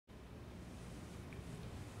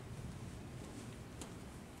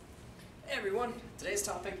Hey everyone, today's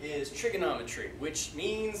topic is trigonometry, which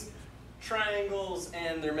means triangles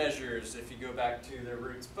and their measures if you go back to their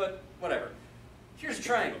roots, but whatever. Here's a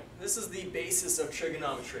triangle. This is the basis of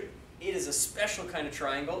trigonometry. It is a special kind of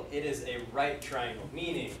triangle. It is a right triangle,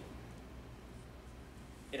 meaning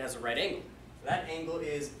it has a right angle. That angle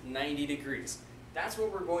is 90 degrees. That's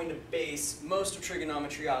what we're going to base most of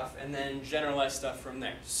trigonometry off and then generalize stuff from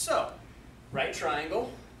there. So, right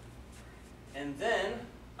triangle, and then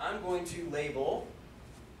I'm going to label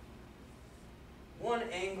one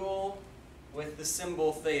angle with the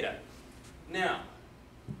symbol theta. Now,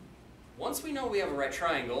 once we know we have a right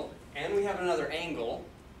triangle and we have another angle,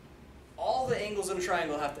 all the angles in a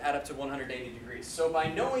triangle have to add up to 180 degrees. So by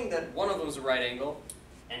knowing that one of them is a right angle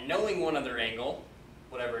and knowing one other angle,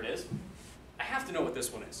 whatever it is, I have to know what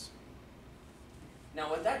this one is. Now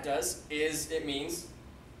what that does is it means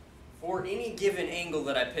for any given angle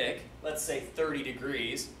that I pick, let's say 30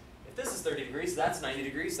 degrees, if this is 30 degrees, that's 90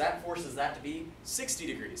 degrees, that forces that to be 60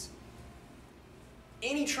 degrees.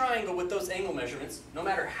 Any triangle with those angle measurements, no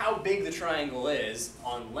matter how big the triangle is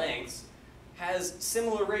on lengths, has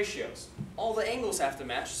similar ratios. All the angles have to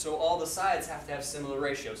match, so all the sides have to have similar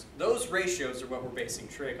ratios. Those ratios are what we're basing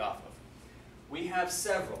trig off of. We have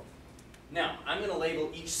several. Now, I'm going to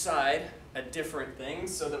label each side a different thing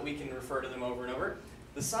so that we can refer to them over and over.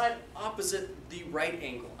 The side opposite the right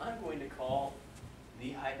angle, I'm going to call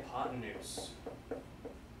the hypotenuse.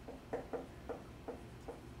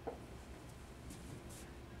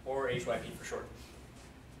 Or HYP for short.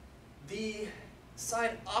 The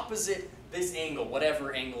side opposite this angle,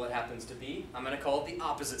 whatever angle it happens to be, I'm going to call it the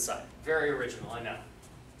opposite side. Very original, I know.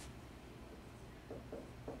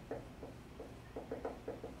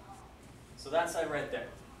 So that side right there.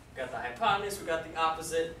 We've got the hypotenuse, we've got the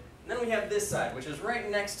opposite, and then we have this side, which is right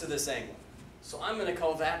next to this angle. So I'm going to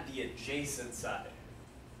call that the adjacent side.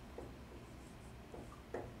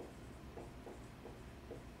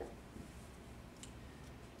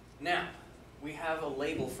 Now, we have a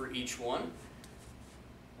label for each one.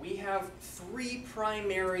 We have three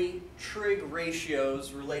primary trig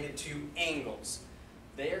ratios related to angles.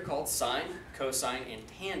 They are called sine, cosine, and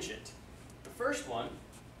tangent. The first one,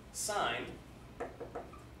 sine,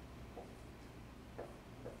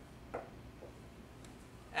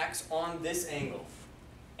 acts on this angle.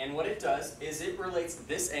 And what it does is it relates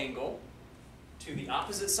this angle to the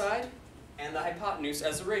opposite side and the hypotenuse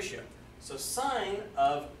as a ratio. So sine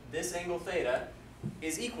of this angle theta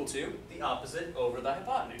is equal to the opposite over the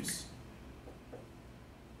hypotenuse.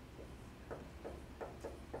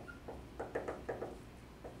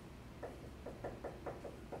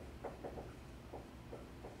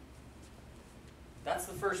 That's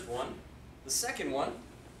the first one. The second one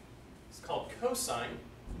is called cosine.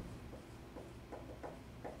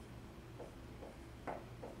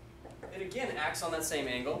 It again acts on that same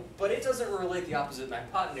angle, but it doesn't relate the opposite and the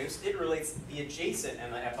hypotenuse. It relates the adjacent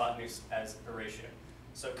and the hypotenuse as a ratio.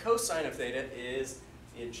 So cosine of theta is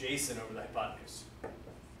the adjacent over the hypotenuse.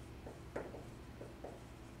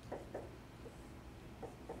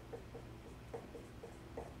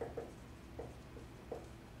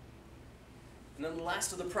 And then the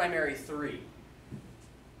last of the primary three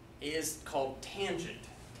is called tangent.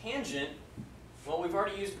 Tangent, well, we've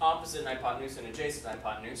already used opposite hypotenuse and adjacent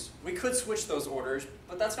hypotenuse. We could switch those orders,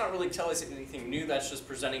 but that's not really telling us anything new. That's just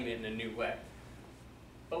presenting it in a new way.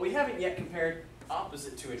 But we haven't yet compared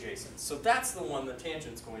opposite to adjacent. So that's the one that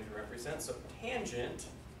tangent's going to represent. So tangent,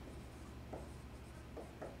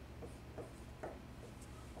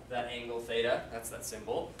 that angle theta, that's that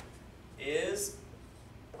symbol, is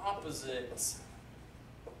opposite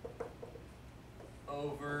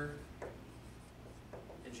over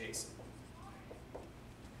adjacent.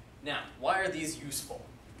 Now, why are these useful?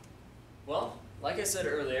 Well, like I said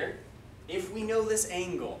earlier, if we know this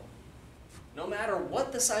angle, no matter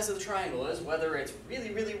what the size of the triangle is, whether it's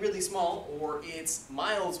really, really, really small or it's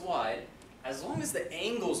miles wide, as long as the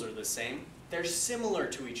angles are the same, they're similar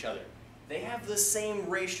to each other. They have the same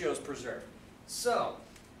ratios preserved. So,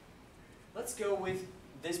 let's go with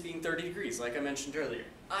this being 30 degrees, like I mentioned earlier.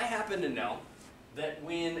 I happen to know that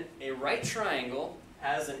when a right triangle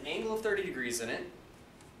has an angle of 30 degrees in it,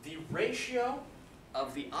 the ratio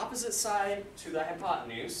of the opposite side to the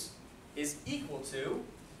hypotenuse is equal to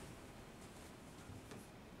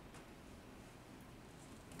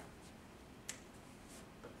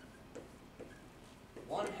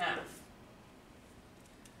 ½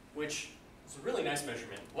 which is a really nice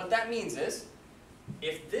measurement. What that means is,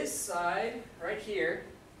 if this side right here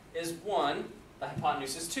is 1, the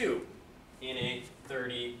hypotenuse is 2 in a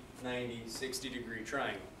 30, 90, 60 degree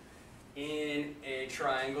triangle. in a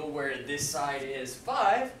triangle where this side is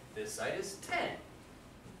 5, this side is 10.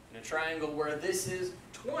 In a triangle where this is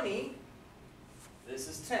 20, this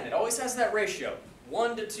is 10. It always has that ratio,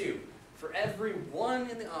 1 to 2. For every 1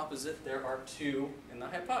 in the opposite, there are 2 in the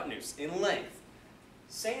hypotenuse, in length.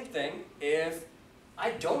 Same thing if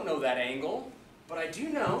I don't know that angle, but I do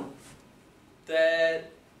know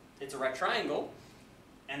that it's a right triangle,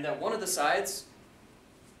 and that one of the sides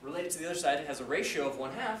related to the other side has a ratio of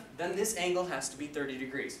 1/2, then this angle has to be 30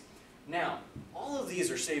 degrees. Now, all of these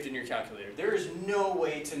are saved in your calculator. There is no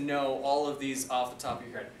way to know all of these off the top of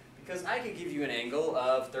your head, because I could give you an angle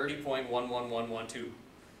of 30.11112.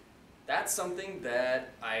 That's something that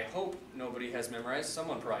I hope nobody has memorized.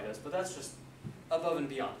 Someone probably does, but that's just above and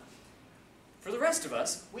beyond. For the rest of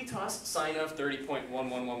us, we toss sine of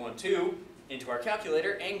 30.11112 into our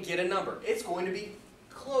calculator and get a number. It's going to be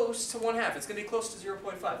close to 1/2. It's going to be close to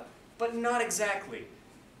 0.5, but not exactly.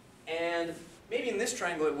 And maybe in this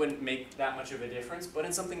triangle it wouldn't make that much of a difference, but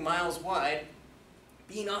in something miles wide,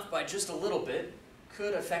 being off by just a little bit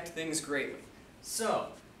could affect things greatly.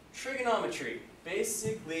 So, trigonometry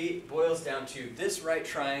basically boils down to this right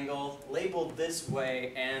triangle labeled this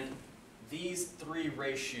way and these 3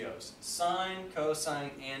 ratios: sine,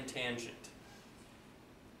 cosine, and tangent.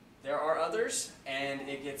 There are others, and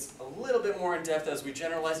it gets a little bit more in depth as we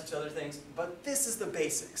generalize it to other things, but this is the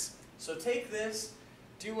basics. So take this,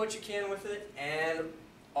 do what you can with it, and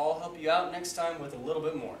I'll help you out next time with a little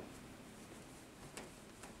bit more.